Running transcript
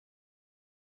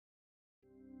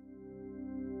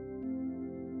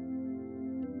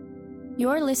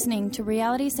You're listening to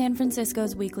Reality San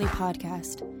Francisco's weekly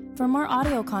podcast. For more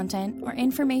audio content or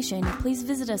information, please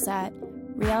visit us at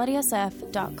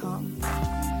realitysf.com.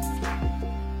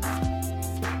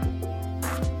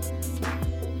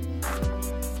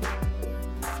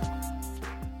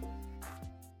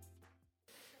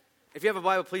 If you have a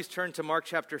Bible, please turn to Mark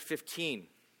chapter 15.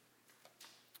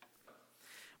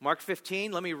 Mark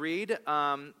 15, let me read.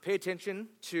 Pay attention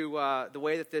to the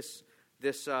way that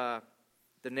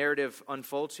the narrative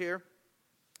unfolds here.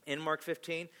 In Mark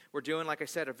 15, we're doing, like I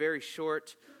said, a very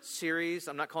short series.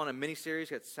 I'm not calling it a mini-series,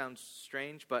 that sounds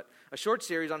strange, but a short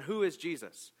series on who is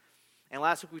Jesus. And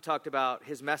last week we talked about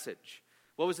his message.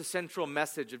 What was the central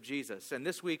message of Jesus? And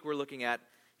this week we're looking at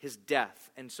his death.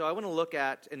 And so I want to look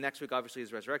at, and next week obviously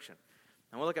his resurrection.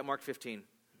 I want to look at Mark 15.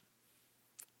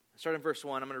 Start in verse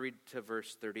 1, I'm going to read to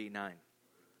verse 39.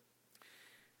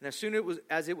 And as soon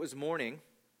as it was morning,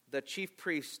 the chief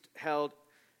priest held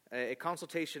a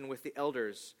consultation with the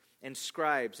elders and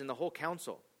scribes and the whole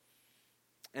council.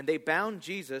 And they bound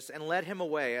Jesus and led him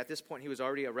away. At this point, he was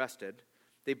already arrested.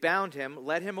 They bound him,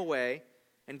 led him away,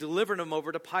 and delivered him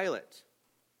over to Pilate.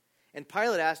 And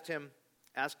Pilate asked him,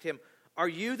 "Are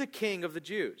you the king of the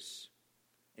Jews?"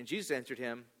 And Jesus answered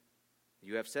him,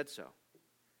 "You have said so."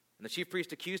 And the chief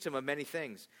priest accused him of many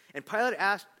things. And Pilate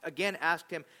asked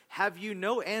him, "Have you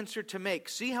no answer to make?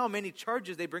 See how many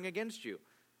charges they bring against you."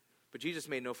 But Jesus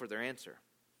made no further answer.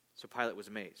 So Pilate was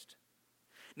amazed.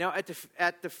 Now at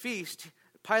the feast,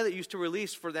 Pilate used to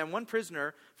release for them one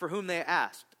prisoner for whom they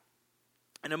asked.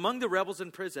 And among the rebels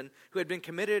in prison who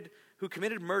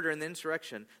committed murder in the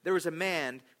insurrection, there was a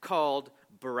man called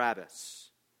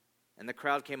Barabbas. And the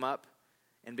crowd came up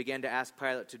and began to ask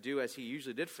Pilate to do as he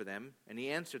usually did for them. And he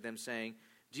answered them, saying,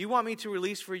 "Do you want me to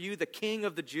release for you the king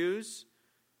of the Jews?"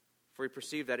 For he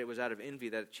perceived that it was out of envy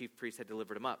that the chief priest had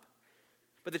delivered him up.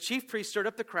 But the chief priest stirred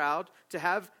up the crowd to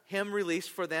have him release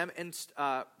for them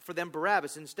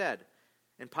Barabbas instead.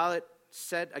 And Pilate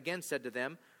said to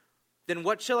them, "Then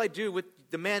what shall I do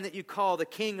with the man that you call the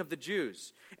king of the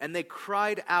Jews?" And they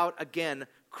cried out again,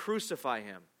 "Crucify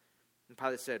him." And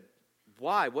Pilate said,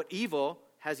 "Why? What evil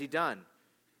has he done?"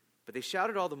 But they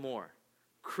shouted all the more,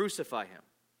 "Crucify him."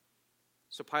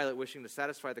 So Pilate, wishing to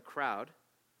satisfy the crowd,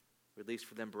 released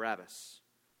for them Barabbas.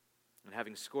 And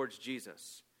having scourged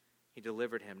Jesus, he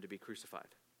delivered him to be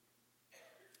crucified.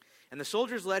 And the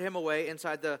soldiers led him away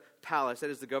inside the palace, that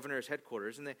is the governor's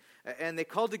headquarters, and they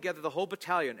called together the whole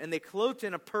battalion, and they clothed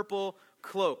in a purple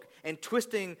cloak, and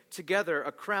twisting together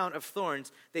a crown of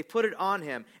thorns, they put it on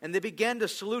him, and they began to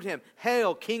salute him,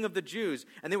 "Hail, King of the Jews!"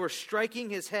 And they were striking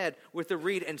his head with a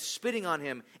reed and spitting on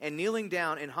him and kneeling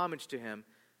down in homage to him.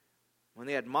 When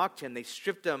they had mocked him, they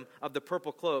stripped him of the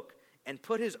purple cloak and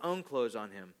put his own clothes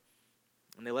on him,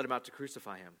 and they led him out to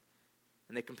crucify him.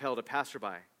 And they compelled a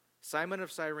passerby, Simon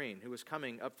of Cyrene, who was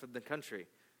coming up from the country,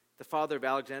 the father of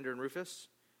Alexander and Rufus,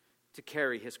 to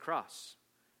carry his cross.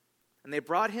 And they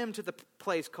brought him to the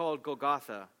place called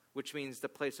Golgotha, which means the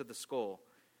place of the skull.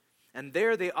 And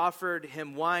there they offered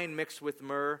him wine mixed with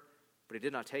myrrh, but he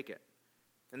did not take it.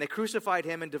 And they crucified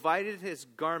him and divided his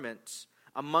garments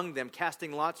among them,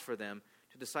 casting lots for them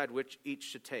to decide which each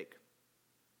should take.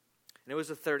 And it was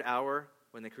the third hour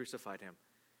when they crucified him.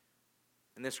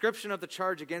 And the inscription of the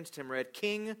charge against him read,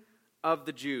 "King of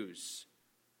the Jews."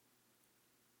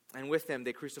 And with them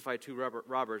they crucified two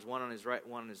robbers, one on his right,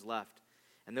 one on his left.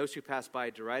 And those who passed by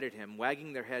derided him,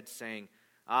 wagging their heads, saying,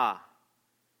 "Ah,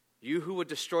 you who would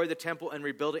destroy the temple and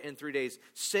rebuild it in 3 days,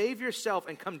 save yourself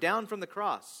and come down from the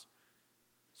cross."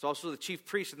 So also the chief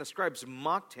priests and the scribes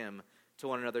mocked him to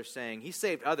one another, saying, "He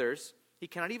saved others, he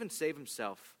cannot even save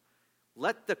himself.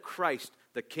 Let the Christ,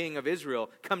 the King of Israel,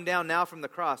 come down now from the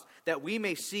cross, that we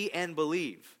may see and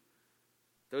believe."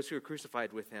 Those who were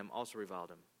crucified with him also reviled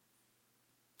him.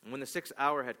 And when the 6th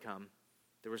hour had come,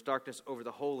 there was darkness over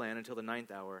the whole land until the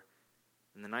 9th hour.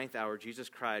 In the 9th hour, Jesus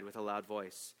cried with a loud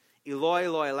voice, "Eloi,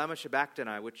 Eloi, lama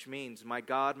sabachthani," which means, my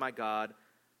God,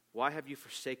 why have you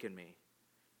forsaken me?"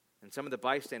 And some of the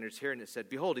bystanders hearing it said,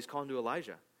 "Behold, he's calling to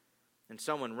Elijah." And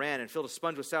someone ran and filled a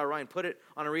sponge with sour wine, put it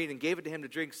on a reed, and gave it to him to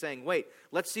drink, saying, "Wait,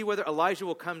 let's see whether Elijah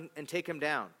will come and take him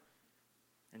down."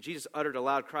 And Jesus uttered a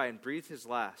loud cry and breathed his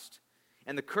last.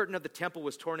 And the curtain of the temple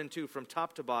was torn in two from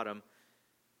top to bottom.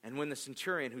 And when the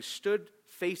centurion who stood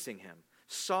facing him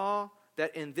saw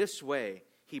that in this way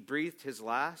he breathed his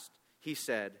last, he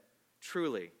said,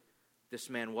 "Truly, this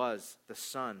man was the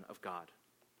Son of God."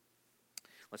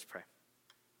 Let's pray.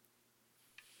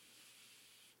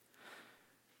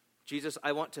 Jesus,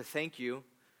 I want to thank you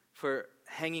for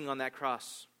hanging on that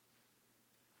cross.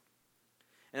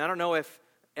 And I don't know if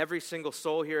every single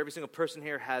soul here, every single person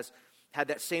here has had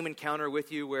that same encounter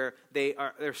with you where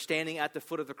they're standing at the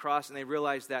foot of the cross and they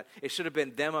realize that it should have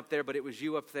been them up there, but it was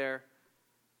you up there?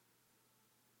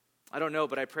 I don't know,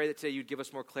 but I pray that today you'd give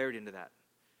us more clarity into that.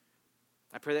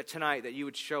 I pray that tonight that you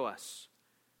would show us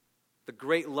the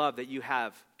great love that you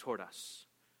have toward us.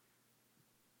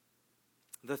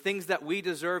 The things that we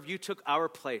deserve, you took our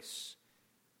place.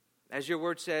 As your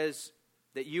word says,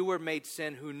 that you were made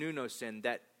sin who knew no sin,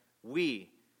 that we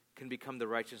can become the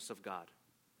righteousness of God.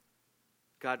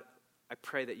 God, I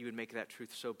pray that you would make that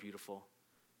truth so beautiful.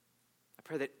 I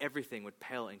pray that everything would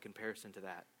pale in comparison to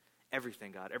that.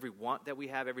 Everything, God, every want that we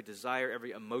have, every desire,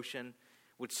 every emotion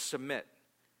would submit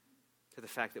to the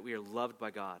fact that we are loved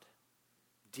by God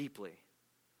deeply.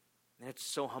 And it's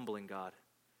so humbling, God.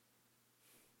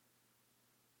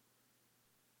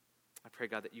 I pray,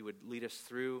 God, that you would lead us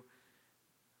through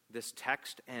this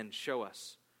text and show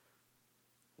us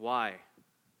why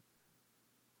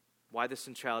the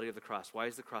centrality of the cross. Why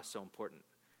is the cross so important?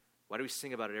 Why do we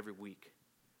sing about it every week?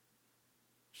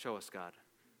 Show us, God.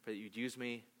 Pray that you'd use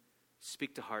me,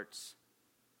 speak to hearts,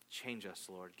 change us,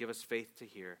 Lord. Give us faith to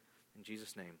hear. In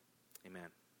Jesus' name, amen.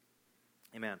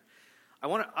 Amen. I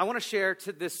want to share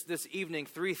this evening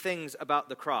 3 things about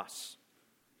the cross.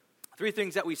 3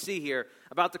 things that we see here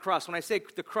about the cross. When I say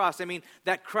the cross, I mean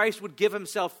that Christ would give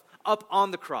himself up on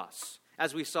the cross,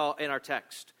 as we saw in our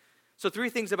text. So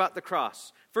 3 things about the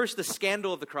cross. First, the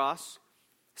scandal of the cross.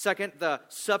 Second, the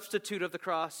substitute of the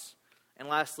cross. And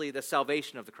lastly, the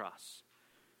salvation of the cross.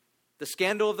 The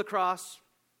scandal of the cross,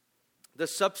 the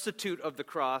substitute of the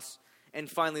cross, and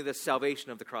finally the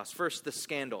salvation of the cross. First, the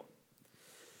scandal.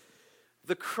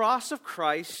 The cross of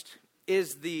Christ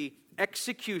is the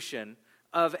execution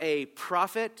of a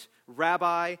prophet,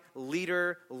 rabbi,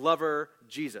 leader, lover,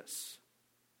 Jesus.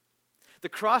 The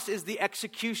cross is the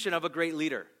execution of a great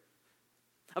leader,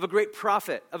 of a great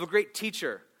prophet, of a great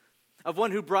teacher, of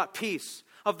one who brought peace,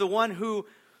 of the one who,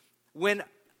 when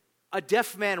a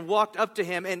deaf man walked up to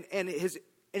him and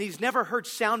he's never heard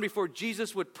sound before,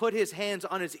 Jesus would put his hands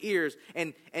on his ears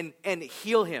and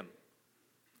heal him.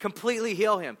 Completely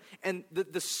heal him. And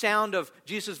the sound of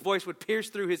Jesus' voice would pierce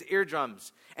through his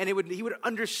eardrums. And he would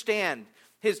understand.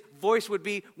 His voice would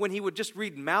be, when he would just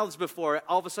read mouths before,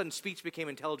 all of a sudden speech became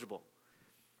intelligible.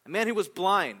 A man who was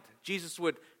blind, Jesus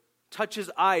would touch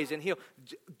his eyes and heal.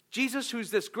 Jesus,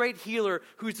 who's this great healer,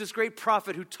 who's this great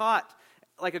prophet, who taught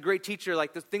like a great teacher,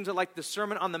 like the things like the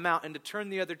Sermon on the Mount and to turn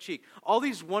the other cheek. All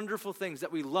these wonderful things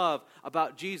that we love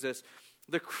about Jesus.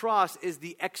 The cross is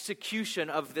the execution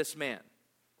of this man.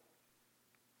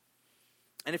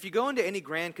 And if you go into any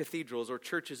grand cathedrals or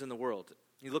churches in the world,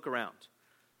 you look around.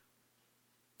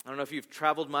 I don't know if you've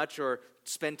traveled much or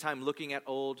spent time looking at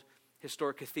old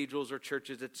historic cathedrals or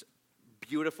churches. It's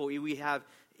beautiful. We have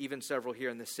even several here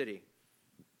in the city.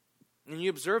 And you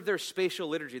observe their spatial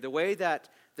liturgy, the way that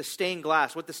the stained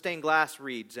glass, what the stained glass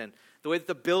reads, and the way that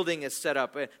the building is set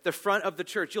up, the front of the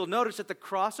church. You'll notice that the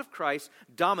cross of Christ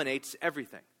dominates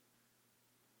everything.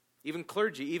 Even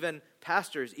clergy, even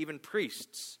pastors, even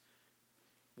priests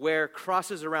wear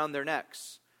crosses around their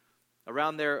necks,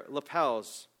 around their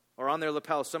lapels, or on their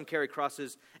lapels. Some carry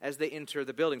crosses as they enter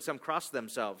the building. Some cross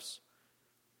themselves.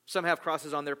 Some have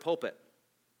crosses on their pulpit.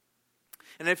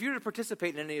 And if you were to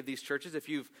participate in any of these churches, if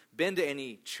you've been to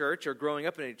any church or growing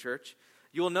up in any church,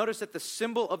 you will notice that the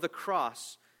symbol of the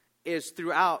cross is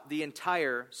throughout the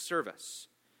entire service.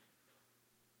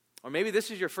 Or maybe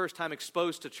this is your first time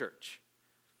exposed to church.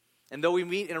 And though we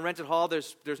meet in a rented hall,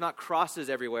 there's not crosses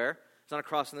everywhere. There's not a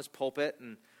cross in this pulpit,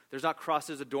 and there's not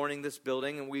crosses adorning this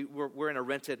building, and we're in a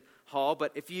rented hall.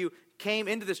 But if you came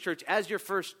into this church as your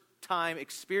first time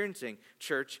experiencing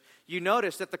church, you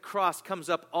notice that the cross comes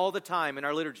up all the time in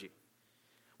our liturgy.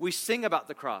 We sing about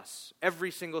the cross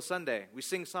every single Sunday. We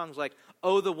sing songs like,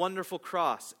 "Oh, the wonderful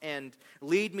cross," and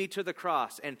 "Lead me to the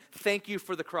cross," and "Thank you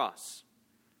for the cross."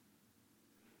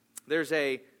 There's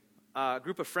a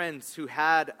group of friends who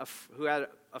had a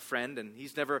friend, and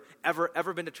he's never,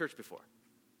 ever been to church before.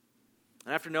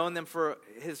 And after knowing them for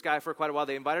quite a while,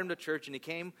 they invited him to church, and he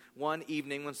came one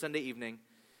Sunday evening,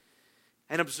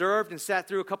 and observed and sat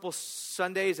through a couple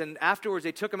Sundays, and afterwards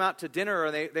they took him out to dinner,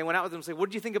 and they went out with him and said, "What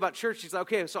did you think about church?" He's like,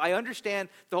 "Okay, so I understand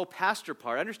the whole pastor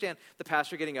part. I understand the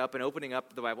pastor getting up and opening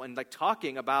up the Bible and like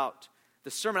talking about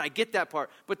the sermon. I get that part.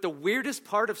 But the weirdest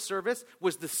part of service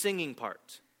was the singing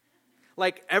part.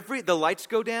 Like the lights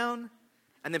go down,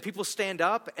 and then people stand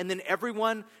up, and then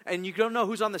everyone, and you don't know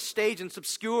who's on the stage, and it's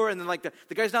obscure, and then like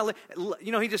the guy's not,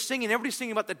 he's just singing, and everybody's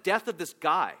singing about the death of this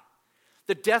guy.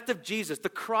 The death of Jesus, the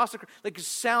cross, like it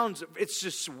sounds, it's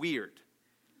just weird.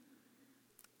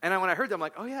 And when I heard that, I'm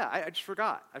like, oh yeah, I just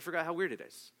forgot. I forgot how weird it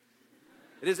is.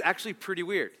 It is actually pretty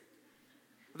weird.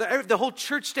 The whole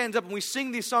church stands up and we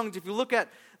sing these songs. If you look at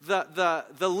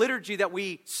the liturgy that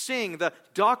we sing, the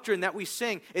doctrine that we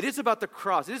sing, it is about the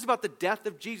cross. It is about the death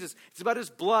of Jesus. It's about his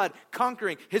blood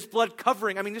conquering, his blood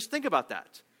covering. I mean, just think about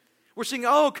that. We're singing,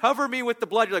 oh, cover me with the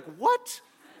blood. You're like, what?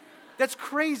 That's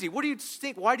crazy. What do you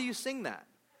think? Why do you sing that?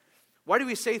 Why do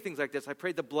we say things like this? I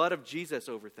prayed the blood of Jesus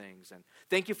over things, and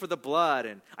thank you for the blood,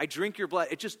 and I drink your blood.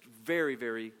 It's just very,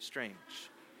 very strange.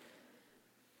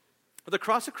 But the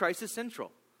cross of Christ is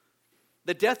central.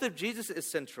 The death of Jesus is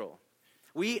central.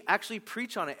 We actually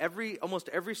preach on it almost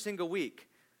every single week.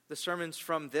 The sermons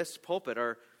from this pulpit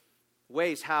are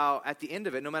ways how, at the end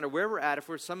of it, no matter where we're at, if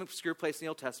we're some obscure place in the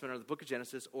Old Testament or the book of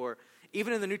Genesis, or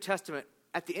even in the New Testament,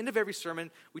 at the end of every sermon,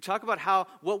 we talk about how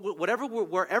wherever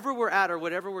we're at or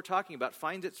whatever we're talking about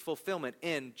finds its fulfillment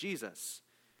in Jesus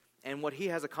and what he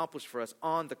has accomplished for us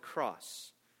on the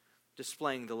cross,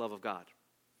 displaying the love of God.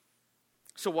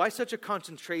 So why such a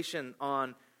concentration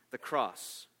on the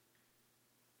cross?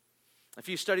 If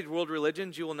you studied world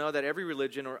religions, you will know that every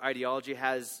religion or ideology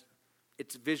has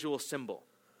its visual symbol,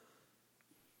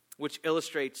 which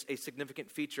illustrates a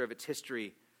significant feature of its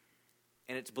history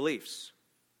and its beliefs.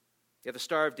 You have the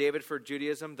Star of David for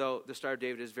Judaism, though the Star of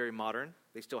David is very modern.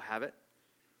 They still have it.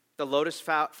 The lotus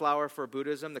flower for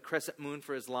Buddhism, the crescent moon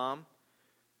for Islam,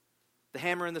 the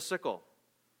hammer and the sickle,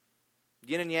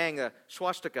 yin and yang, the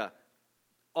swastika,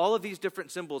 all of these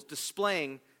different symbols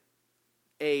displaying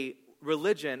a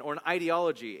religion or an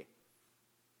ideology,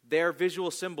 their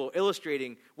visual symbol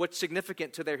illustrating what's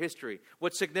significant to their history,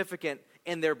 what's significant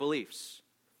in their beliefs.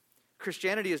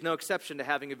 Christianity is no exception to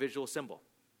having a visual symbol.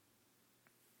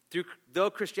 Though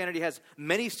Christianity has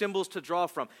many symbols to draw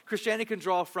from, Christianity can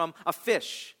draw from a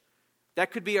fish.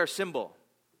 That could be our symbol.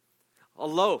 A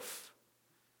loaf.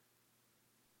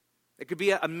 It could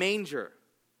be a manger.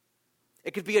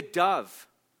 It could be a dove.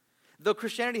 Though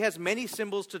Christianity has many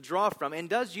symbols to draw from and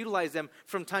does utilize them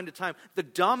from time to time, the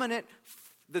dominant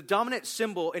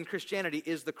symbol in Christianity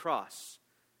is the cross.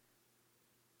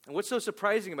 And what's so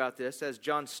surprising about this, as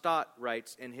John Stott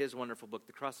writes in his wonderful book,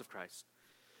 The Cross of Christ,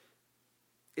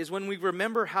 is when we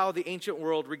remember how the ancient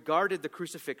world regarded the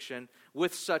crucifixion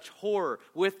with such horror,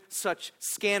 with such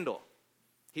scandal.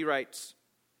 He writes,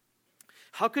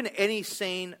 "How can any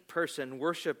sane person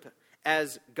worship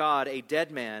as God a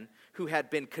dead man who had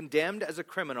been condemned as a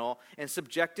criminal and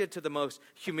subjected to the most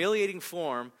humiliating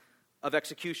form of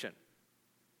execution?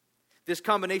 This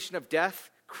combination of death,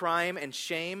 crime, and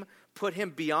shame put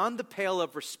him beyond the pale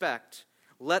of respect,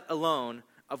 let alone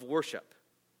of worship."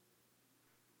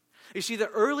 You see, the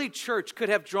early church could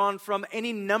have drawn from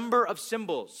any number of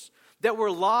symbols that were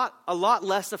a lot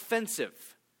less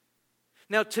offensive.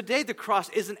 Now, today the cross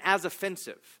isn't as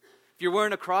offensive. If you're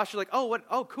wearing a cross, you're like, oh, what?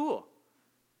 Oh, cool.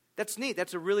 That's neat.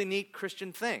 That's a really neat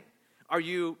Christian thing. Are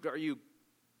you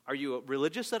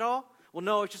religious at all? Well,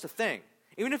 no, it's just a thing.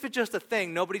 Even if it's just a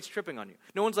thing, nobody's tripping on you.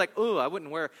 No one's like, oh, I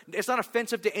wouldn't wear it. It's not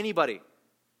offensive to anybody.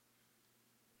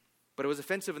 But it was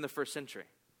offensive in the first century.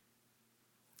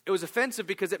 It was offensive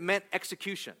because it meant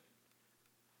execution.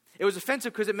 It was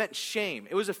offensive because it meant shame.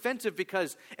 It was offensive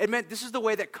because it meant this is the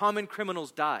way that common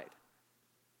criminals died.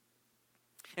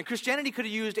 And Christianity could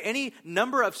have used any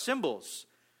number of symbols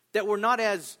that were not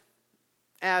as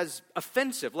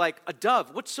offensive, like a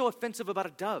dove. What's so offensive about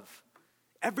a dove?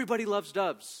 Everybody loves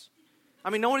doves.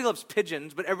 I mean, nobody loves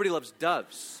pigeons, but everybody loves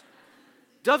doves.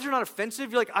 Doves are not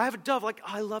offensive. You're like, I have a dove. Like,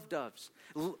 oh, I love doves.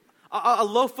 A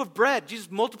loaf of bread, Jesus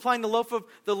multiplying the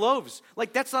loaves.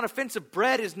 Like, that's not offensive.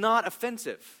 Bread is not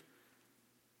offensive.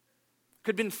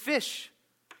 Could have been fish.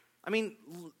 I mean,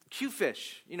 cute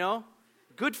fish,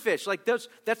 good fish. Like,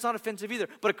 that's not offensive either.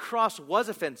 But a cross was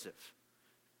offensive.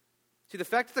 See, the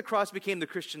fact that the cross became the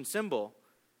Christian symbol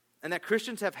and that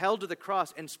Christians have held to the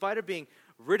cross in spite of being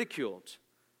ridiculed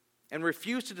and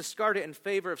refused to discard it in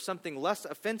favor of something less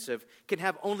offensive can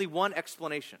have only one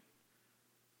explanation.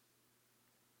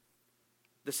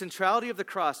 The centrality of the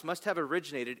cross must have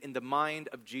originated in the mind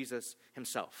of Jesus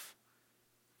himself.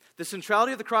 The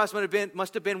centrality of the cross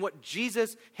must have been what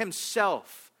Jesus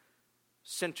himself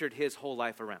centered his whole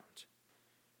life around.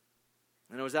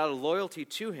 And it was out of loyalty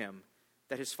to him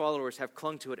that his followers have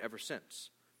clung to it ever since.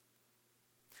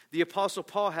 The Apostle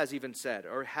Paul has said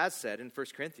in 1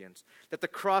 Corinthians, that the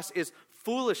cross is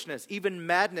foolishness, even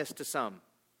madness to some.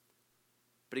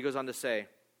 But he goes on to say,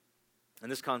 in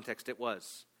this context it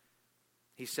was.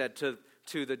 He said to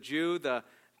the Jew, the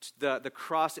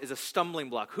cross is a stumbling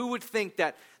block. Who would think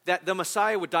that the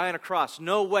Messiah would die on a cross?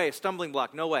 No way, a stumbling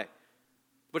block, no way.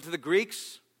 But to the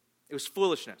Greeks, it was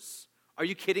foolishness. Are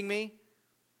you kidding me?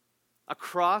 A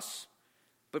cross?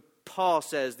 But Paul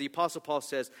says, the Apostle Paul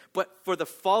says, but for the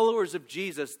followers of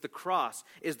Jesus, the cross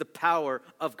is the power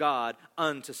of God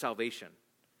unto salvation.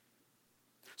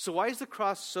 So why is the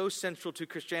cross so central to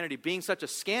Christianity? Being such a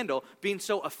scandal, being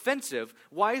so offensive,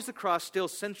 why is the cross still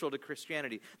central to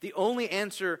Christianity? The only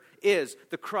answer is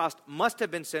the cross must have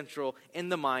been central in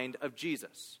the mind of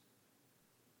Jesus.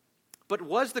 But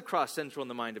was the cross central in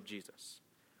the mind of Jesus?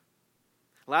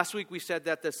 Last week we said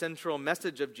that the central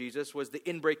message of Jesus was the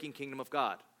inbreaking kingdom of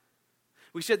God.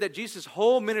 We said that Jesus'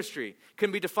 whole ministry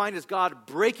can be defined as God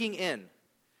breaking in.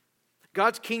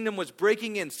 God's kingdom was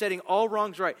breaking in, setting all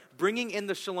wrongs right, bringing in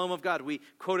the shalom of God. We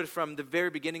quoted from the very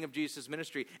beginning of Jesus'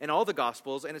 ministry in all the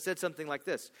Gospels, and it said something like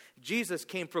this. Jesus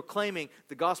came proclaiming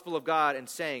the gospel of God and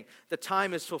saying, the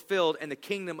time is fulfilled and the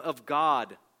kingdom of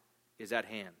God is at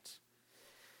hand.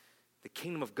 The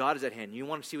kingdom of God is at hand. You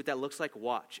want to see what that looks like?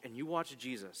 Watch. And you watch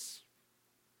Jesus.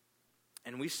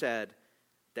 And we said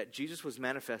that Jesus was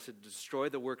manifested to destroy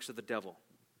the works of the devil.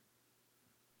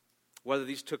 Whether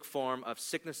these took form of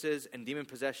sicknesses and demon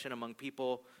possession among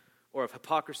people, or of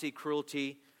hypocrisy,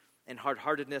 cruelty, and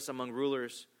hard-heartedness among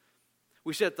rulers.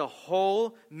 We said that the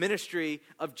whole ministry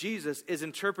of Jesus is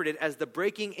interpreted as the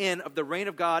breaking in of the reign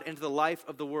of God into the life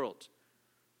of the world.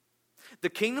 The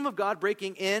kingdom of God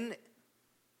breaking in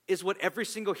is what every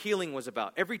single healing was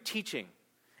about, every teaching,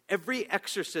 every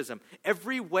exorcism,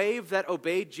 every wave that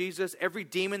obeyed Jesus, every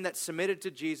demon that submitted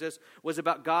to Jesus was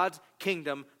about God's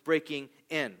kingdom breaking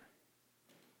in.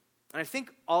 And I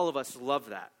think all of us love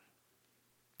that.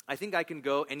 I think I can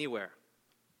go anywhere.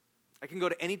 I can go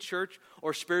to any church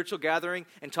or spiritual gathering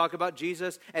and talk about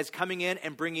Jesus as coming in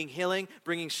and bringing healing,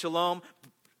 bringing shalom,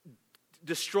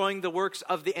 destroying the works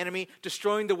of the enemy,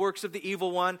 destroying the works of the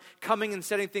evil one, coming and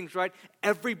setting things right.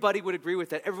 Everybody would agree with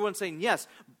that. Everyone's saying, yes,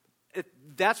 if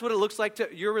that's what it looks like to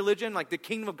your religion, like the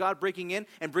kingdom of God breaking in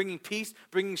and bringing peace,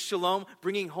 bringing shalom,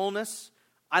 bringing wholeness.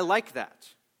 I like that.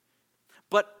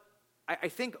 But I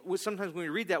think sometimes when we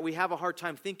read that, we have a hard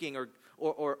time thinking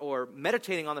or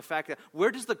meditating on the fact that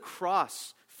where does the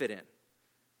cross fit in?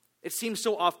 It seems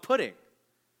so off-putting.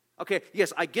 Okay,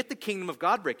 yes, I get the kingdom of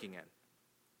God breaking in.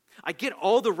 I get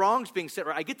all the wrongs being set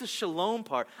right. I get the shalom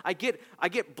part. I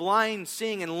get blind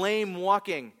seeing and lame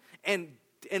walking and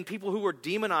people who were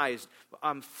demonized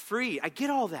free. I get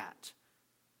all that.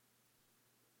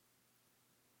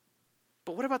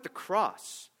 But what about the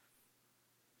cross?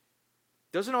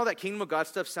 Doesn't all that kingdom of God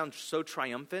stuff sound so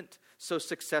triumphant, so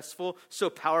successful, so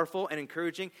powerful and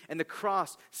encouraging? And the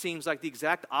cross seems like the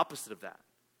exact opposite of that.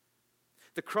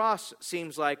 The cross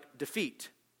seems like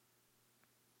defeat.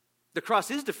 The cross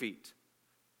is defeat.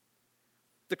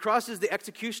 The cross is the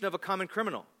execution of a common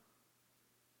criminal.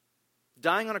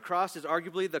 Dying on a cross is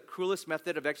arguably the cruelest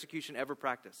method of execution ever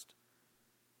practiced.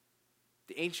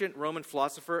 The ancient Roman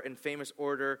philosopher and famous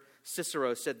orator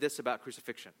Cicero said this about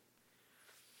crucifixion.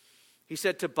 He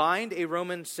said, to bind a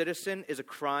Roman citizen is a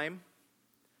crime.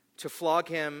 To flog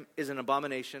him is an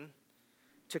abomination.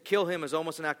 To kill him is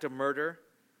almost an act of murder.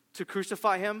 To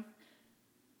crucify him,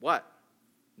 what?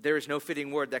 There is no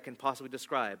fitting word that can possibly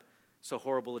describe so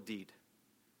horrible a deed.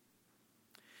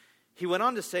 He went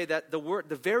on to say that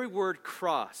the very word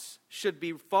cross should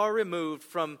be far removed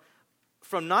from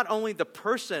not only the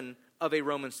person of a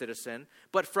Roman citizen,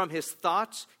 but from his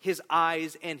thoughts, his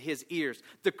eyes, and his ears.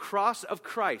 The cross of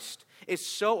Christ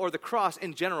or the cross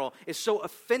in general, is so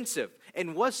offensive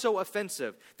and was so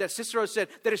offensive that Cicero said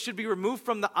that it should be removed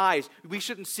from the eyes. We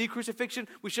shouldn't see crucifixion.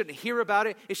 We shouldn't hear about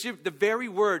it. The very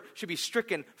word should be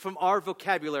stricken from our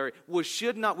vocabulary. We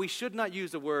should not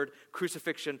use the word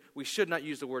crucifixion. We should not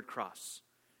use the word cross.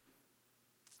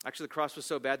 Actually, the cross was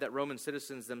so bad that Roman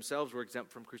citizens themselves were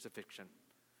exempt from crucifixion.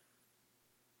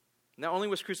 Not only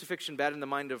was crucifixion bad in the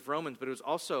mind of Romans, but it was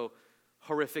also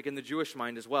horrific in the Jewish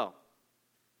mind as well.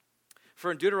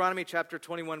 For in Deuteronomy chapter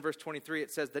 21, verse 23,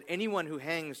 it says that anyone who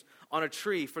hangs on a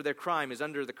tree for their crime is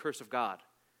under the curse of God.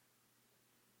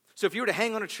 So if you were to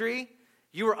hang on a tree,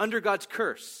 you were under God's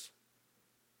curse.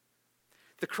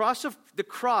 The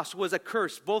cross was a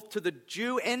curse both to the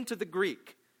Jew and to the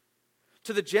Greek.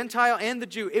 To the Gentile and the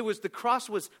Jew, the cross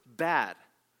was bad.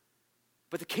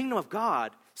 But the kingdom of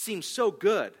God seems so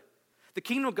good. The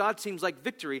kingdom of God seems like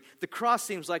victory. The cross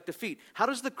seems like defeat. How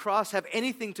does the cross have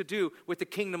anything to do with the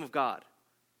kingdom of God?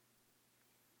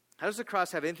 How does the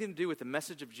cross have anything to do with the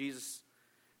message of Jesus,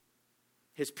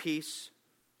 his peace,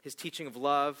 his teaching of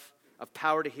love, of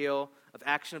power to heal, of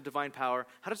action of divine power?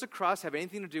 How does the cross have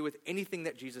anything to do with anything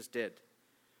that Jesus did?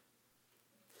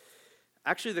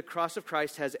 Actually, the cross of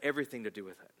Christ has everything to do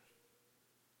with it.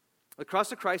 The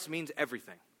cross of Christ means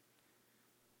everything.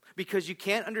 Because you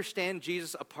can't understand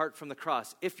Jesus apart from the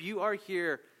cross. If you are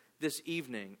here this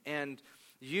evening and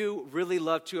you really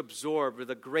love to absorb are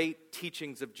the great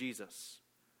teachings of Jesus,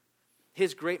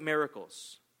 his great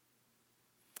miracles,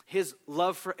 his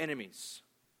love for enemies,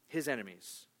 his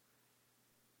enemies,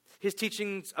 his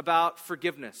teachings about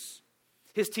forgiveness,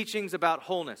 his teachings about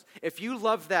wholeness. If you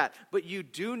love that, but you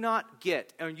do not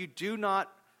get and you do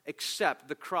not accept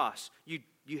the cross,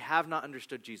 you have not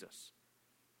understood Jesus.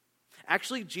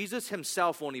 Actually, Jesus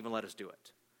himself won't even let us do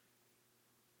it.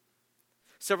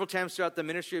 Several times throughout the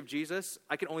ministry of Jesus,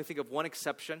 I can only think of one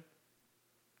exception.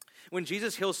 When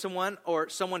Jesus heals someone or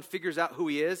someone figures out who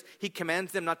he is, he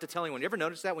commands them not to tell anyone. You ever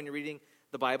notice that when you're reading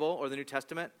the Bible or the New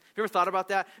Testament? Have you ever thought about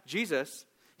that? Jesus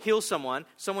heals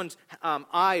someone's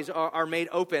eyes are made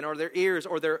open, or their ears,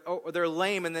 or they're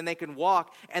lame, and then they can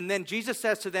walk. And then Jesus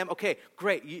says to them, okay,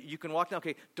 great, you can walk now.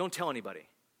 Okay, don't tell anybody.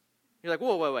 You're like,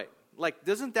 whoa, wait. Like,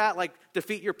 doesn't that like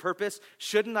defeat your purpose?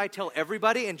 Shouldn't I tell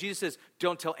everybody? And Jesus says,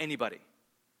 don't tell anybody.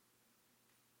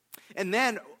 And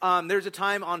then there's a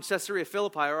time on Caesarea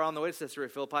Philippi, or on the way to Caesarea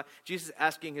Philippi, Jesus is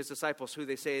asking his disciples who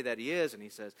they say that he is. And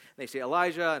they say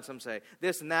Elijah, and some say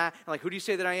this and that. And like, who do you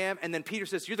say that I am? And then Peter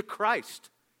says, you're the Christ.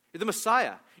 You're the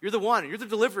Messiah. You're the one. You're the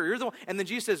deliverer. You're the one. And then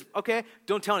Jesus says, okay,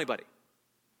 don't tell anybody.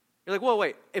 You're like, whoa,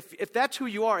 wait. If that's who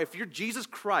you are, if you're Jesus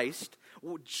Christ,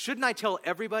 shouldn't I tell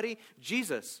everybody?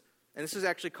 Jesus, and this is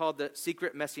actually called the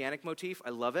secret messianic motif. I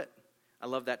love it. I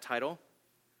love that title.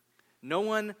 No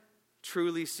one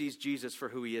truly sees Jesus for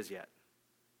who he is yet.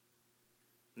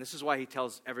 And this is why he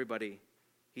tells everybody,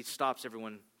 he stops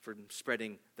everyone from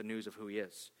spreading the news of who he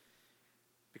is.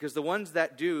 Because the ones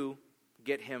that do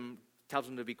get him, tells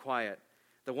them to be quiet.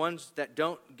 The ones that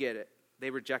don't get it, they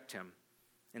reject him.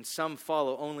 And some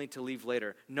follow only to leave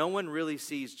later. No one really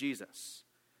sees Jesus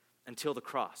until the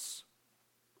cross.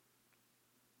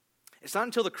 It's not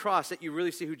until the cross that you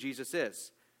really see who Jesus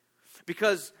is.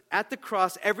 Because at the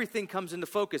cross, everything comes into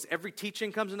focus. Every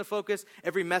teaching comes into focus.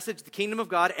 Every message, the kingdom of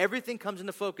God, everything comes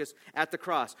into focus at the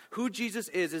cross. Who Jesus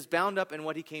is bound up in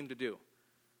what he came to do.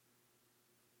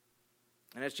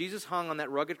 And as Jesus hung on that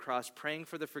rugged cross, praying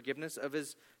for the forgiveness of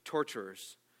his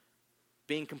torturers,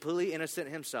 being completely innocent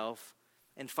himself,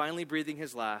 and finally breathing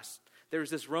his last, there was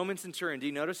this Roman centurion. Do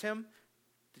you notice him?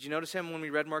 Did you notice him when we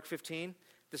read Mark 15?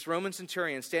 This Roman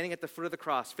centurion standing at the foot of the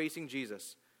cross, facing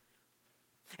Jesus.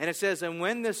 And it says, and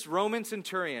when this Roman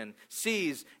centurion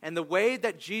sees, and the way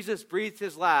that Jesus breathed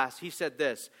his last, he said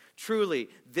this, truly,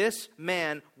 this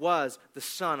man was the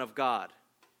Son of God.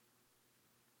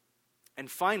 And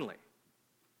finally,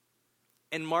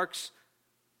 in Mark's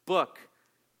book,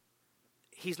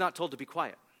 he's not told to be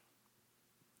quiet.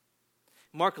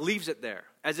 Mark leaves it there,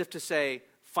 as if to say,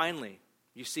 finally,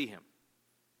 you see him.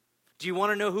 Do you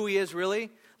want to know who he is really?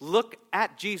 Look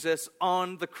at Jesus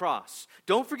on the cross.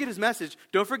 Don't forget his message.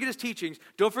 Don't forget his teachings.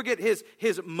 Don't forget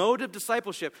his mode of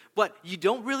discipleship. But you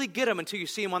don't really get him until you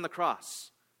see him on the cross.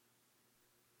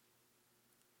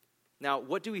 Now,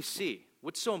 what do we see?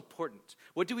 What's so important?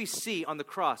 What do we see on the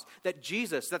cross that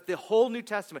Jesus, that the whole New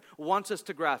Testament wants us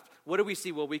to grasp? What do we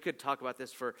see? Well, we could talk about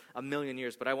this for a million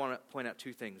years, but I want to point out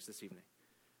two things this evening.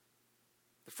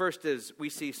 The first is we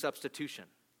see substitution.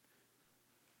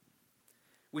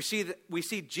 We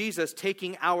see Jesus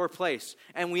taking our place.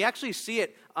 And we actually see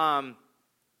it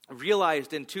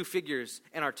realized in two figures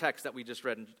in our text that we just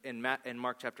read in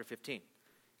Mark chapter 15.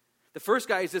 The first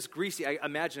guy is this greasy, I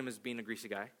imagine him as being a greasy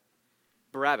guy,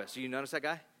 Barabbas. Do you notice that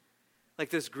guy? Like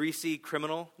this greasy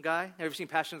criminal guy. Have you ever seen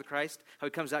Passion of the Christ? How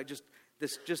he comes out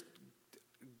this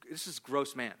is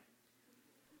gross man.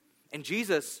 And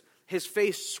Jesus, his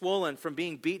face swollen from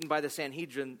being beaten by the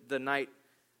Sanhedrin the night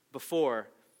before,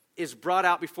 is brought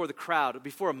out before the crowd,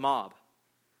 before a mob.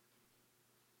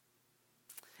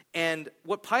 And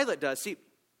what Pilate does,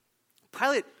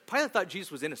 Pilate thought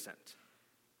Jesus was innocent.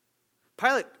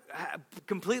 Pilate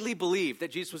completely believed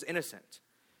that Jesus was innocent.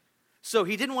 So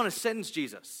he didn't want to sentence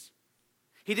Jesus.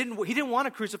 He didn't want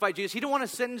to crucify Jesus. He didn't want to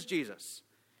sentence Jesus.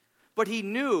 But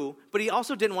he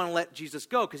also didn't want to let Jesus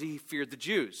go because he feared the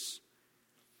Jews.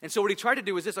 And so what he tried to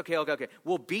do was this, okay,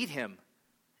 we'll beat him.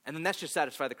 And then that's just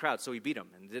satisfy the crowd. So he beat him,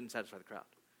 and it didn't satisfy the crowd.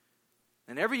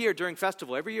 And every year during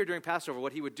Passover,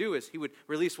 what he would do is he would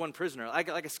release one prisoner, like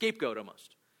a scapegoat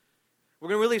almost. We're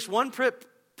going to release one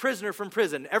prisoner from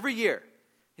prison every year.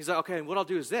 He's like, okay, what I'll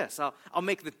do is this. I'll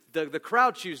make the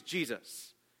crowd choose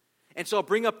Jesus. And so I'll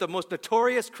bring up the most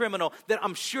notorious criminal that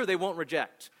I'm sure they won't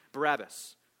reject,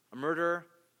 Barabbas, a murderer,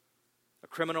 a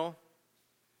criminal.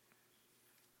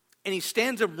 And he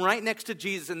stands him right next to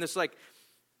Jesus, and this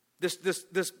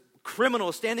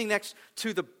criminal standing next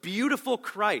to the beautiful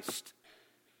Christ.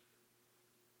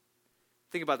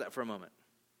 Think about that for a moment.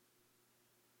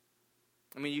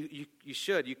 I mean,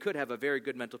 you could have a very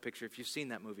good mental picture if you've seen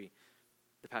that movie,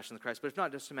 the Passion of the Christ. But if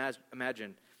not, just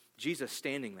imagine Jesus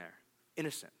standing there,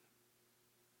 innocent.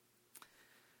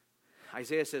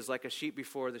 Isaiah says, like a sheep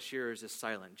before the shearers is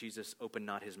silent, Jesus opened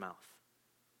not his mouth.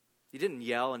 He didn't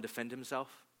yell and defend himself.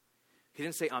 He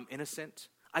didn't say, I'm innocent.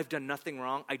 I've done nothing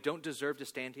wrong. I don't deserve to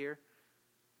stand here.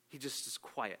 He just is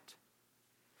quiet.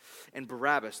 And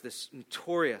Barabbas, this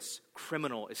notorious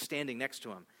criminal, is standing next to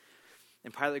him.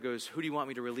 And Pilate goes, who do you want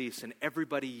me to release? And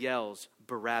everybody yells,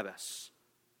 Barabbas.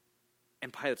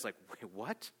 And Pilate's like, wait,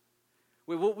 what?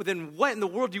 Then what in the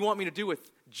world do you want me to do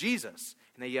with Jesus?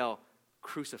 And they yell,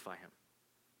 crucify him.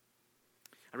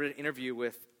 I read an interview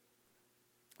with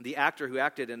the actor who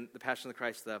acted in The Passion of the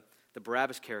Christ, the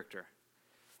Barabbas character.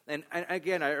 And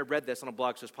again, I read this on a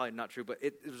blog, so it's probably not true, but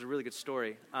it was a really good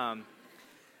story.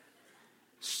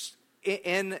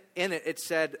 In it, it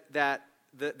said that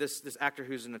this actor,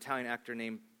 who's an Italian actor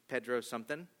named Pedro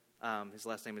something, his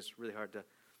last name is really hard to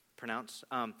pronounce.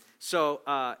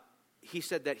 He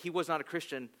said that he was not a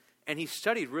Christian, and he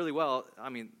studied really well. I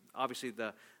mean, obviously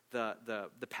the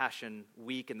Passion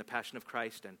Week and the Passion of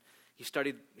Christ, and he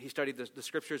studied the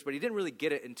scriptures, but he didn't really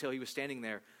get it until he was standing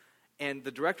there. And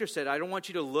the director said, I don't want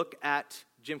you to look at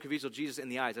Jim Caviezel, Jesus, in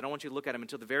the eyes. I don't want you to look at him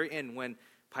until the very end when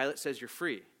Pilate says you're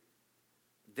free.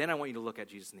 Then I want you to look at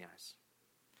Jesus in the eyes.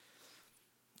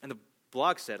 And the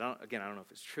blog said, I don't know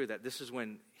if it's true, that this is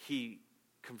when he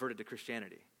converted to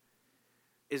Christianity.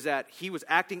 Is that he was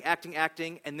acting,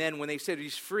 and then when they said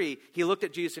he's free, he looked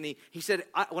at Jesus and he said,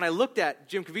 when I looked at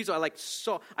Jim Caviezel,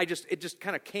 it just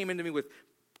kind of came into me with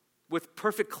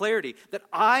perfect clarity that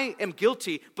I am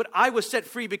guilty, but I was set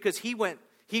free because he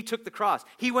took the cross.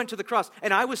 He went to the cross,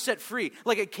 and I was set free.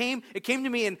 Like it came to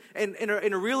me in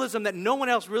a realism that no one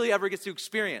else really ever gets to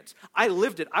experience. I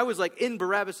lived it. I was like in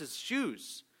Barabbas'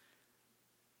 shoes.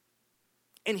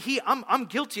 And I'm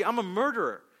guilty. I'm a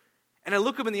murderer. And I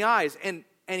look him in the eyes, and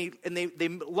they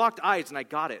locked eyes, and I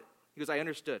got it. He goes, I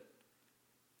understood.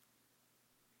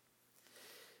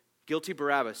 Guilty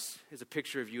Barabbas is a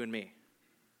picture of you and me,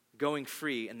 going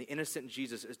free, and the innocent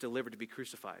Jesus is delivered to be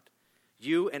crucified.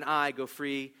 You and I go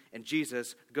free, and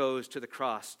Jesus goes to the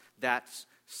cross. That's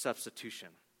substitution.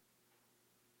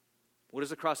 What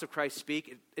does the cross of Christ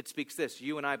speak? It speaks this: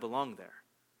 you and I belong there.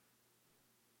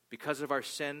 Because of our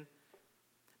sin,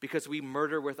 because we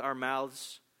murder with our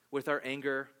mouths, with our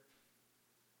anger,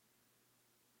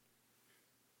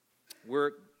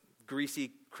 we're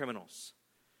greasy criminals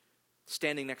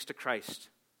standing next to Christ.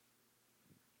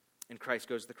 And Christ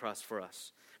goes to the cross for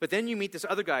us. But then you meet this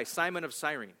other guy, Simon of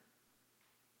Cyrene.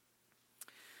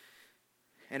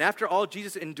 And after all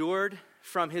Jesus endured,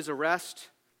 from his arrest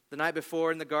the night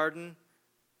before in the garden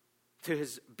to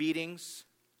his beatings,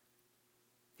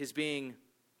 his being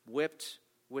whipped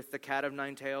with the cat of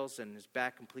nine tails and his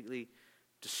back completely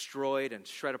destroyed and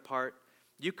shred apart,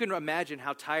 you can imagine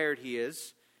how tired he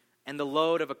is and the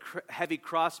load of a heavy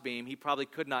crossbeam he probably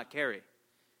could not carry.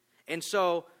 And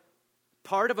so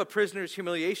part of a prisoner's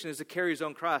humiliation is to carry his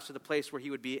own cross to the place where he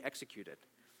would be executed.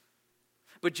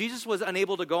 But Jesus was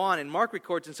unable to go on, and Mark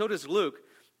records, and so does Luke,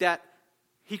 that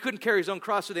he couldn't carry his own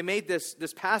cross, so they made this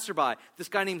passerby, this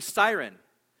guy named Simon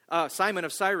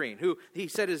of Cyrene, who he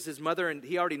said is his mother, and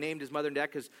he already named his mother and dad,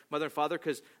 mother and father,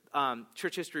 because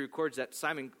church history records that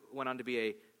Simon went on to be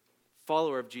a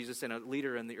follower of Jesus and a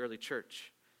leader in the early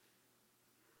church.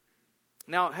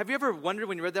 Now, have you ever wondered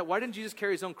when you read that, why didn't Jesus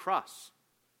carry his own cross?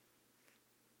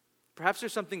 Perhaps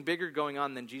there's something bigger going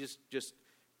on than Jesus just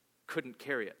couldn't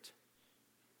carry it.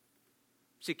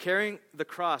 See, carrying the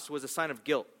cross was a sign of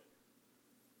guilt.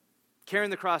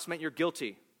 Carrying the cross meant you're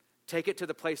guilty. Take it to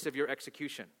the place of your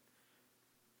execution.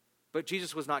 But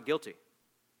Jesus was not guilty.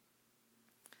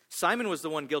 Simon was the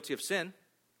one guilty of sin.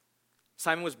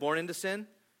 Simon was born into sin.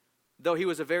 Though he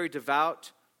was a very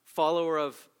devout follower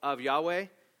of Yahweh,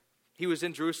 he was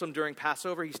in Jerusalem during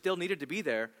Passover. He still needed to be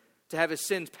there to have his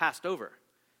sins passed over.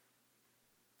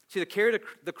 See, to carry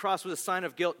the cross was a sign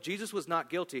of guilt. Jesus was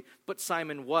not guilty, but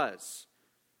Simon was.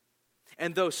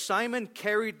 And though Simon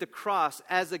carried the cross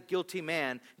as a guilty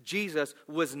man, Jesus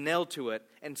was nailed to it,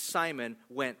 and Simon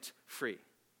went free.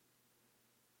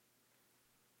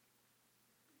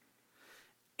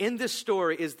 In this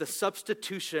story is the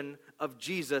substitution of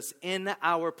Jesus in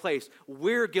our place.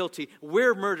 We're guilty,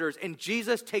 we're murderers, and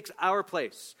Jesus takes our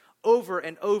place over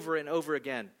and over and over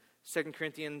again. 2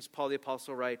 Corinthians, Paul the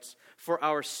Apostle writes, for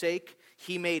our sake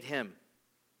he made him,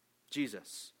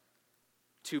 Jesus,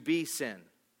 to be sin,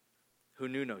 who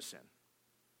knew no sin.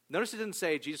 Notice it didn't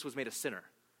say Jesus was made a sinner.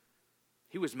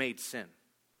 He was made sin.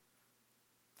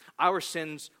 Our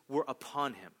sins were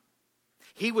upon him.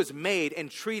 He was made and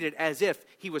treated as if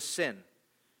he was sin,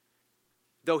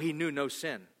 though he knew no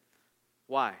sin.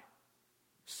 Why?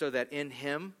 so that in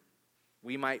him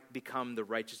we might become the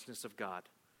righteousness of God.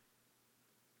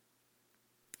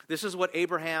 This is what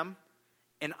Abraham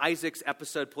and Isaac's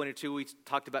episode pointed to. We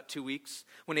talked about 2 weeks.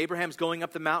 When Abraham's going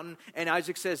up the mountain and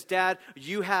Isaac says, Dad,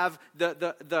 you have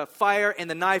the fire and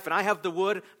the knife and I have the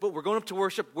wood, but we're going up to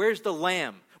worship. Where's the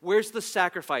lamb? Where's the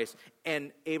sacrifice?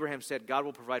 And Abraham said, God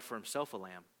will provide for himself a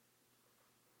lamb.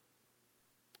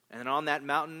 And then on that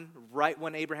mountain, right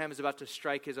when Abraham is about to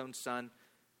strike his own son,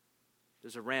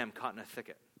 there's a ram caught in a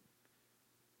thicket.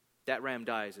 That ram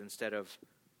dies instead of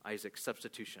Isaac's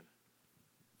substitution.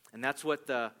 And that's what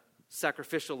the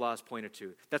sacrificial laws pointed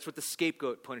to. That's what the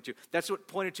scapegoat pointed to. That's what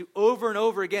pointed to over and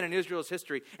over again in Israel's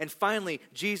history. And finally,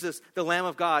 Jesus, the Lamb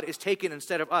of God, is taken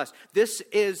instead of us. This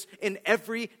is in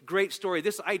every great story.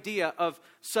 This idea of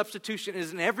substitution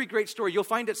is in every great story. You'll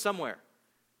find it somewhere.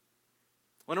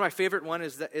 One of my favorite one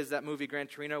is that movie Gran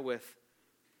Torino with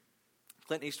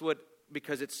Clint Eastwood,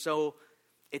 because it's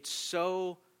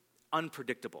so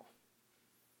unpredictable.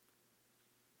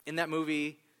 In that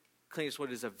movie, Clint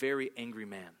Eastwood is a very angry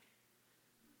man.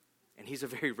 And he's a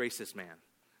very racist man.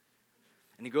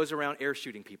 And he goes around air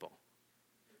shooting people.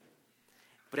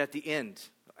 But at the end,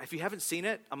 if you haven't seen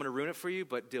it, I'm going to ruin it for you,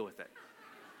 but deal with it.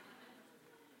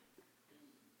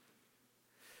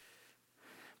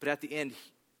 But at the end,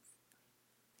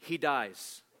 he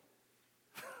dies.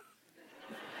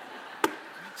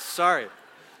 Sorry.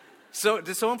 So,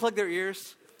 did someone plug their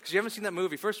ears? Because you haven't seen that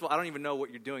movie. First of all, I don't even know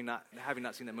what you're doing having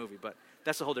not seen that movie, but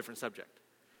that's a whole different subject.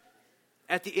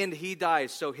 At the end, he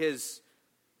dies so his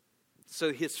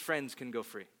friends can go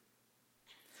free.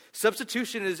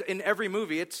 Substitution is in every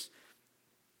movie. It's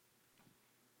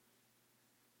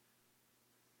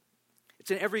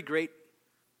in every great.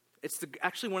 It's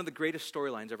actually one of the greatest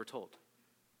storylines ever told.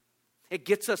 It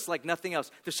gets us like nothing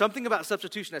else. There's something about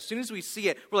substitution. As soon as we see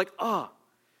it, we're like,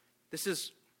 this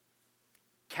is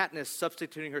Katniss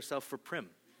substituting herself for Prim.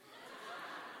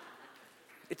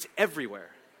 It's everywhere.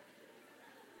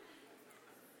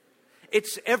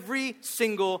 It's every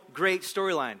single great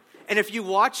storyline. And if you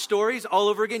watch stories all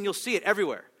over again, you'll see it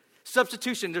everywhere.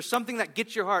 Substitution, there's something that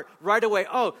gets your heart right away.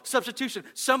 Oh, substitution,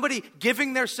 somebody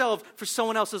giving their self for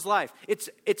someone else's life.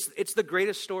 It's the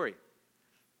greatest story.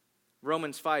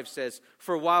 Romans 5 says,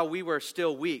 for while we were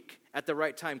still weak, at the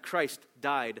right time, Christ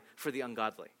died for the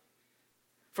ungodly.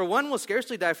 For one will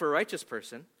scarcely die for a righteous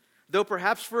person, though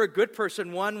perhaps for a good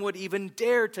person one would even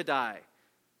dare to die.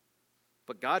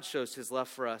 But God shows his love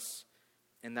for us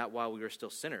in that while we were still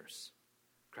sinners,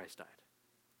 Christ died.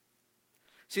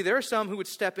 See, there are some who would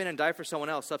step in and die for someone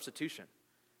else, substitution.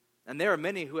 And there are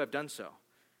many who have done so.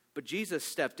 But Jesus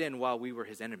stepped in while we were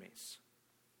his enemies.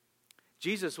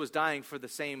 Jesus was dying for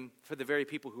the very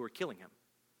people who were killing him.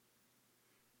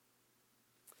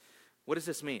 What does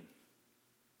this mean?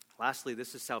 Lastly,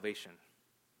 this is salvation.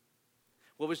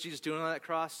 What was Jesus doing on that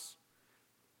cross?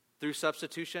 Through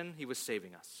substitution, he was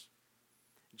saving us.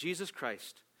 Jesus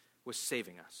Christ was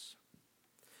saving us.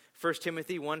 1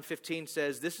 Timothy 1:15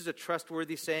 says, this is a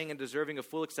trustworthy saying and deserving of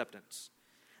full acceptance,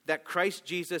 that Christ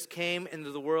Jesus came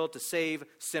into the world to save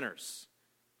sinners.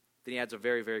 Then he adds a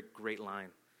very, very great line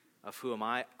of who am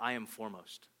I? I am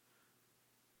foremost.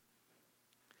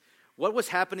 What was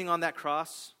happening on that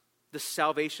cross? The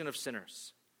salvation of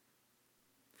sinners.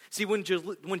 See, when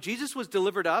Jesus was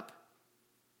delivered up,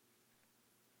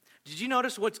 did you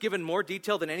notice what's given more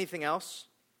detail than anything else?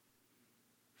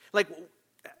 Like,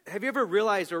 have you ever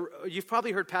realized, or you've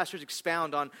probably heard pastors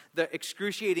expound on the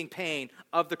excruciating pain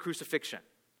of the crucifixion.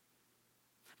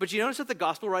 But you notice that the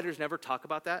gospel writers never talk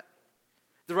about that?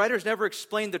 The writers never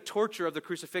explain the torture of the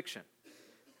crucifixion.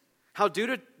 How due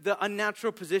to the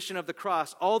unnatural position of the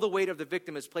cross, all the weight of the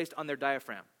victim is placed on their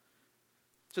diaphragm.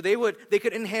 So they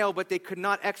could inhale, but they could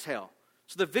not exhale.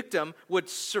 So the victim would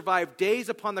survive days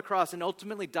upon the cross and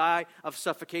ultimately die of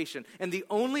suffocation. And the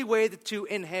only way to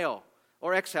inhale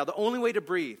or exhale, the only way to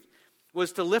breathe,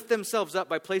 was to lift themselves up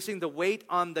by placing the weight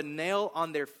on the nail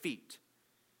on their feet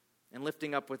and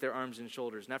lifting up with their arms and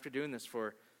shoulders. And after doing this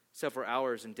for several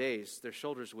hours and days, their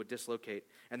shoulders would dislocate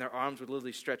and their arms would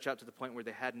literally stretch out to the point where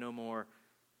they had no more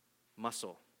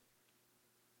muscle.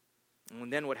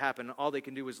 And then what happened, all they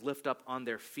can do was lift up on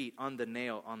their feet, on the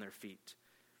nail on their feet.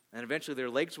 And eventually their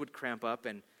legs would cramp up,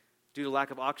 and due to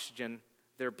lack of oxygen,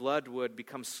 their blood would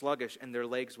become sluggish and their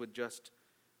legs would just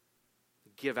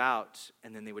give out,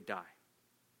 and then they would die.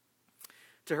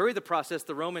 To hurry the process,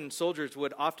 the Roman soldiers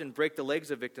would often break the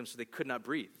legs of victims so they could not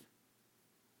breathe.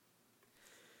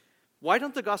 Why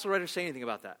don't the gospel writers say anything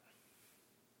about that?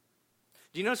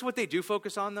 Do you notice what they do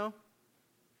focus on, though?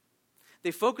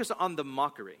 They focus on the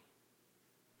mockery.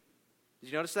 Did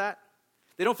you notice that?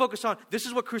 They don't focus on, this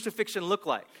is what crucifixion looked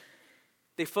like.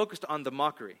 they focused on the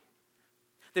mockery.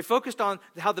 They focused on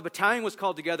how the battalion was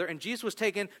called together and Jesus was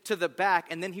taken to the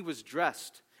back and then he was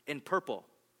dressed in purple.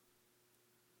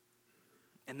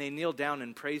 And they kneeled down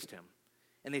and praised him.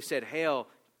 And they said, "Hail,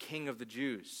 King of the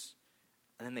Jews."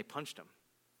 And then they punched him.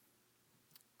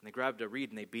 And they grabbed a reed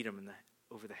and they beat him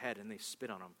over the head and they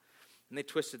spit on him. And they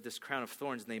twisted this crown of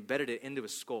thorns and they embedded it into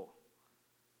his skull.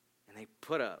 And they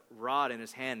put a rod in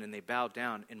his hand and they bowed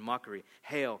down in mockery.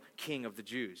 "Hail, King of the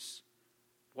Jews."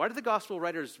 Why did the gospel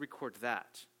writers record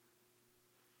that?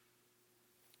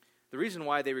 The reason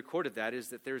why they recorded that is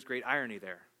that there's great irony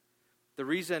there. The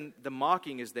reason the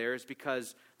mocking is there is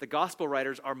because the gospel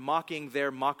writers are mocking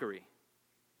their mockery.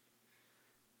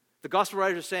 The gospel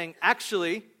writers are saying,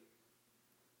 actually,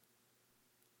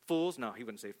 fools, no, he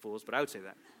wouldn't say fools, but I would say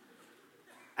that.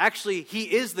 Actually, he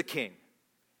is the king.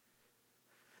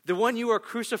 The one you are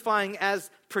crucifying as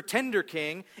pretender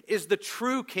king is the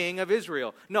true king of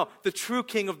Israel. No, the true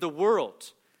king of the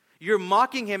world. You're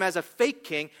mocking him as a fake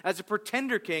king, as a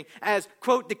pretender king, as,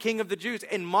 quote, the king of the Jews.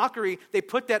 In mockery, they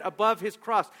put that above his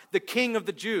cross, the king of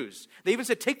the Jews. They even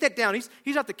said, take that down. He's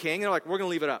not the king. And they're like, we're going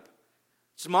to leave it up.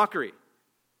 It's mockery.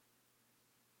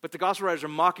 But the gospel writers are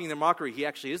mocking their mockery. He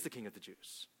actually is the king of the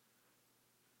Jews.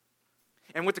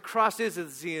 And what the cross is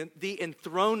the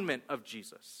enthronement of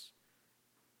Jesus.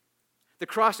 The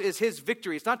cross is his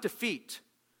victory. It's not defeat.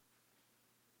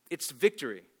 It's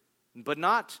victory. But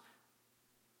not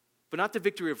the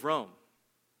victory of Rome.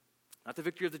 Not the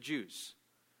victory of the Jews.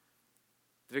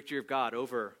 The victory of God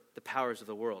over the powers of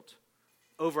the world.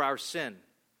 Over our sin.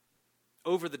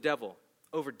 Over the devil.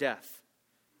 Over death.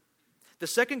 The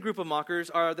second group of mockers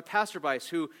are the passerbys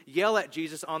who yell at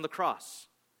Jesus on the cross.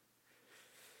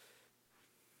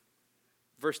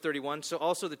 Verse 31, so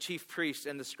also the chief priests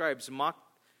and the scribes mocked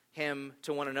him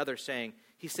to one another, saying,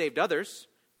 he saved others,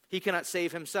 he cannot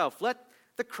save himself. Let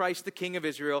the Christ, the King of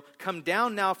Israel, come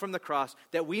down now from the cross,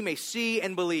 that we may see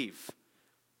and believe.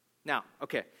 Now,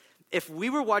 okay, if we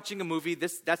were watching a movie,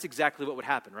 that's exactly what would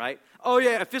happen, right? Oh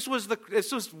yeah, if this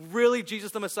was really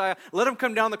Jesus the Messiah, let him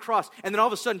come down the cross, and then all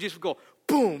of a sudden Jesus would go,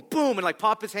 boom, boom, and like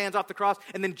pop his hands off the cross,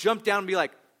 and then jump down and be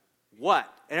like, what?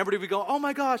 And everybody would go, oh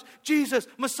my gosh, Jesus,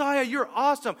 Messiah, you're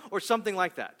awesome, or something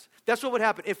like that. That's what would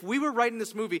happen. If we were writing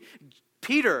this movie,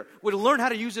 Peter would learn how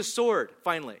to use his sword,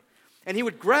 finally. And he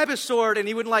would grab his sword, and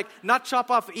he would like not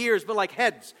chop off ears, but like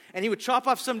heads. And he would chop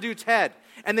off some dude's head,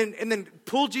 and then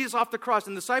pull Jesus off the cross.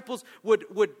 And the disciples would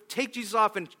take Jesus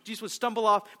off, and Jesus would stumble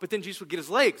off, but then Jesus would get his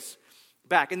legs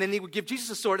back. And then they would give Jesus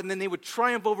a sword, and then they would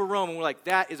triumph over Rome. And we're like,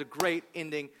 that is a great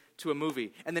ending to a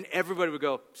movie. And then everybody would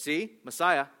go, see,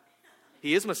 Messiah.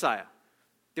 He is Messiah.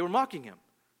 They were mocking him.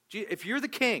 If you're the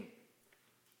king,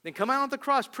 then come out on the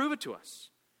cross, prove it to us.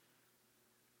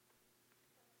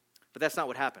 But that's not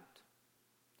what happened.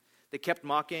 They kept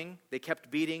mocking, they kept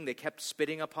beating, they kept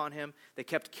spitting upon him, they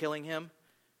kept killing him.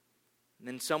 And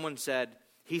then someone said,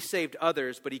 he saved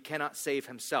others, but he cannot save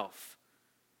himself.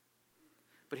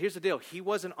 But here's the deal. He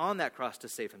wasn't on that cross to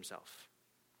save himself.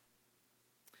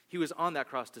 He was on that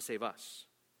cross to save us.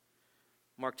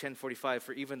 Mark 10:45,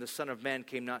 for even the Son of Man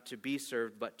came not to be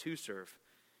served, but to serve,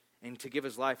 and to give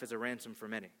his life as a ransom for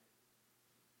many.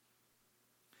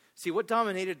 See, what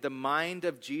dominated the mind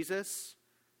of Jesus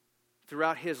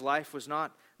throughout his life was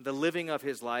not the living of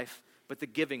his life, but the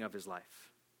giving of his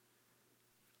life.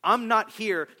 I'm not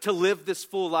here to live this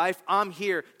full life. I'm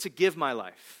here to give my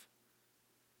life.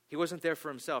 He wasn't there for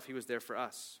himself. He was there for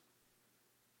us.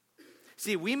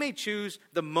 See, we may choose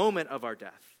the moment of our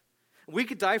death. We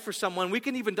could die for someone. We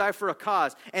can even die for a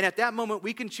cause. And at that moment,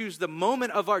 we can choose the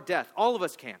moment of our death. All of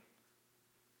us can.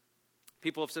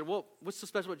 People have said, well, what's so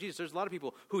special about Jesus? There's a lot of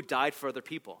people who died for other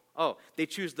people. Oh, they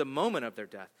choose the moment of their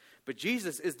death. But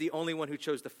Jesus is the only one who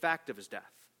chose the fact of his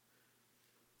death.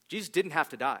 Jesus didn't have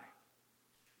to die.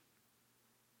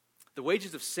 The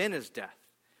wages of sin is death.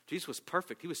 Jesus was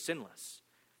perfect. He was sinless.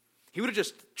 He would have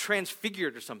just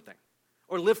transfigured or something,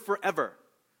 or lived forever.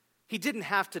 He didn't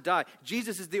have to die.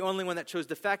 Jesus is the only one that chose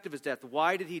the fact of his death.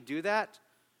 Why did he do that?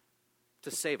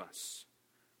 To save us.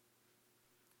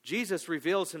 Jesus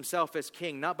reveals himself as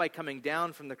king, not by coming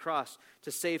down from the cross to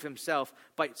save himself,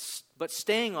 but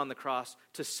staying on the cross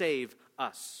to save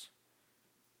us.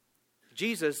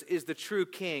 Jesus is the true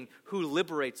king who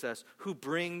liberates us, who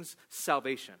brings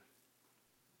salvation.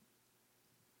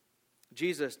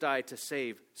 Jesus died to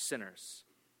save sinners.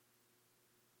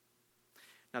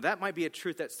 Now that might be a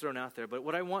truth that's thrown out there, but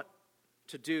what I want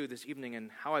to do this evening and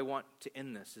how I want to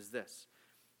end this is this.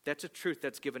 That's a truth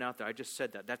that's given out there. I just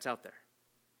said that. That's out there.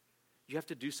 You have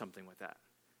to do something with that.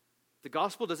 The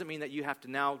gospel doesn't mean that you have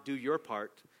to now do your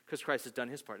part because Christ has done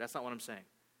his part. That's not what I'm saying.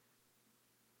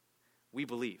 We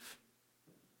believe.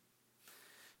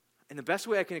 And the best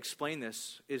way I can explain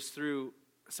this is through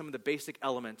some of the basic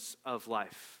elements of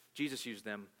life. Jesus used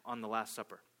them on the Last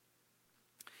Supper.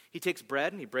 He takes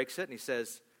bread and he breaks it and he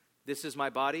says, "This is my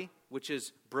body, which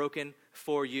is broken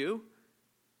for you.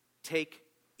 Take,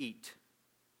 eat."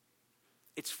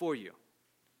 It's for you.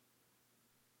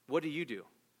 What do?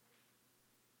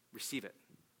 Receive it.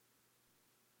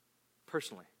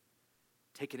 Personally.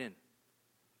 Take it in.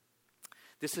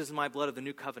 This is my blood of the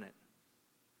new covenant.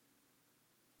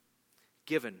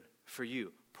 Given for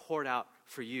you. Poured out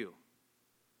for you.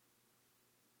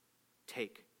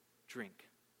 Take, drink.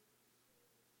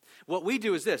 What we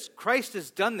do is this. Christ has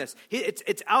done this.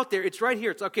 It's out there. It's right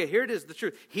here. It's okay. Here it is, the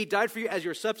truth. He died for you as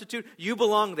your substitute. You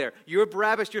belong there. You're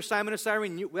Barabbas. You're Simon of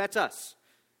Cyrene. That's us.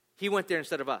 He went there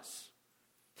instead of us.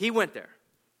 He went there.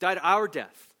 Died our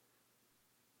death.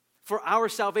 For our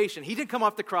salvation. He didn't come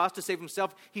off the cross to save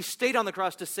himself. He stayed on the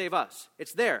cross to save us.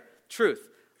 It's there. Truth.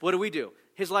 What do?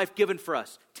 His life given for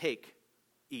us. Take,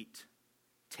 eat.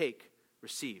 Take,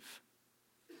 receive.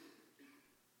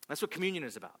 That's what communion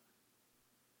is about.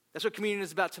 That's what communion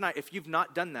is about tonight. If you've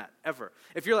not done that ever.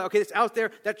 If you're like, okay, it's out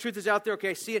there. That truth is out there.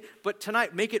 Okay, I see it. But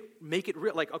tonight, make it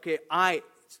real. Like, okay,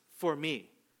 for me.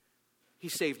 He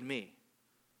saved me.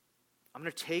 I'm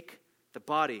going to take the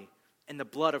body and the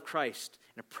blood of Christ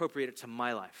and appropriate it to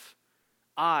my life.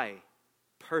 I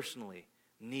personally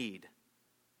need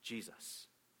Jesus.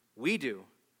 We do,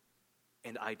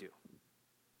 and I do.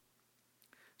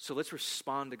 So let's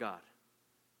respond to God.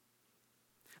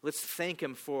 Let's thank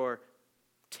him for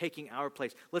taking our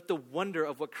place. Let the wonder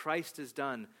of what Christ has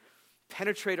done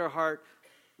penetrate our heart.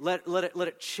 Let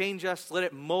it change us. Let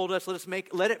it mold us.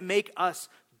 Let it make us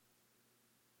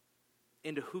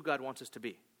into who God wants us to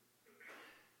be.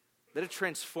 Let it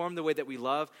transform the way that we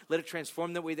love. Let it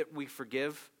transform the way that we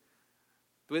forgive.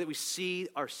 The way that we see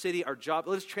our city, our job.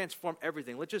 Let us transform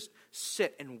everything. Let's just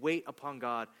sit and wait upon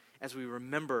God as we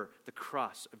remember the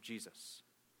cross of Jesus.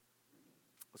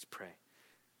 Let's pray.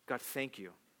 God, thank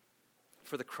you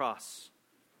for the cross.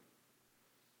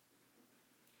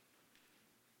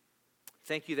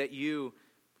 Thank you that you,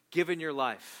 given your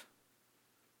life,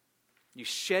 you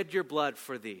shed your blood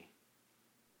for thee.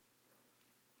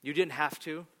 You didn't have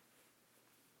to,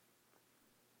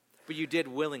 but you did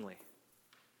willingly.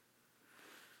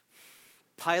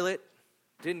 Pilate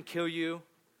didn't kill you.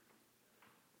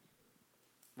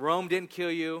 Rome didn't kill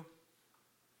you.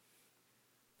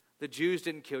 The Jews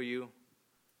didn't kill you.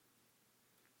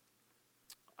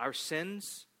 Our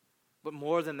sins, but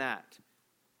more than that,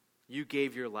 you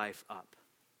gave your life up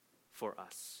for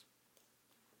us.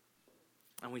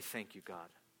 And we thank you, God.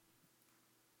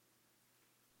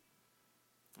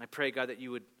 I pray, God, that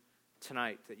you would,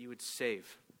 tonight, that you would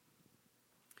save.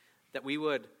 That we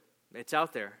would, it's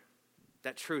out there,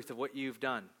 that truth of what you've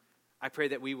done. I pray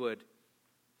that we would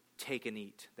take and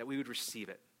eat, that we would receive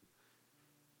it.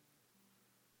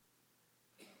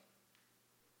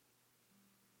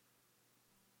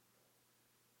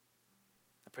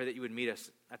 I pray that you would meet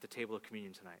us at the table of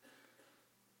communion tonight.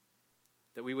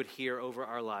 That we would hear over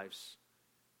our lives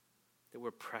that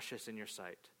we're precious in your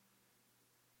sight.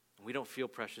 And we don't feel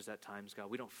precious at times, God.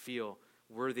 We don't feel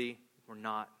worthy. We're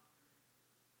not.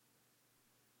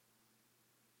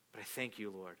 But I thank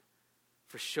you, Lord,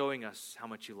 for showing us how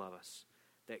much you love us.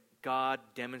 That God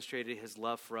demonstrated his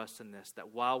love for us in this,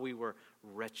 that while we were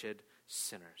wretched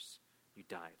sinners, you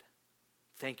died.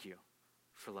 Thank you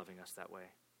for loving us that way.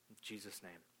 In Jesus'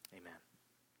 name, amen.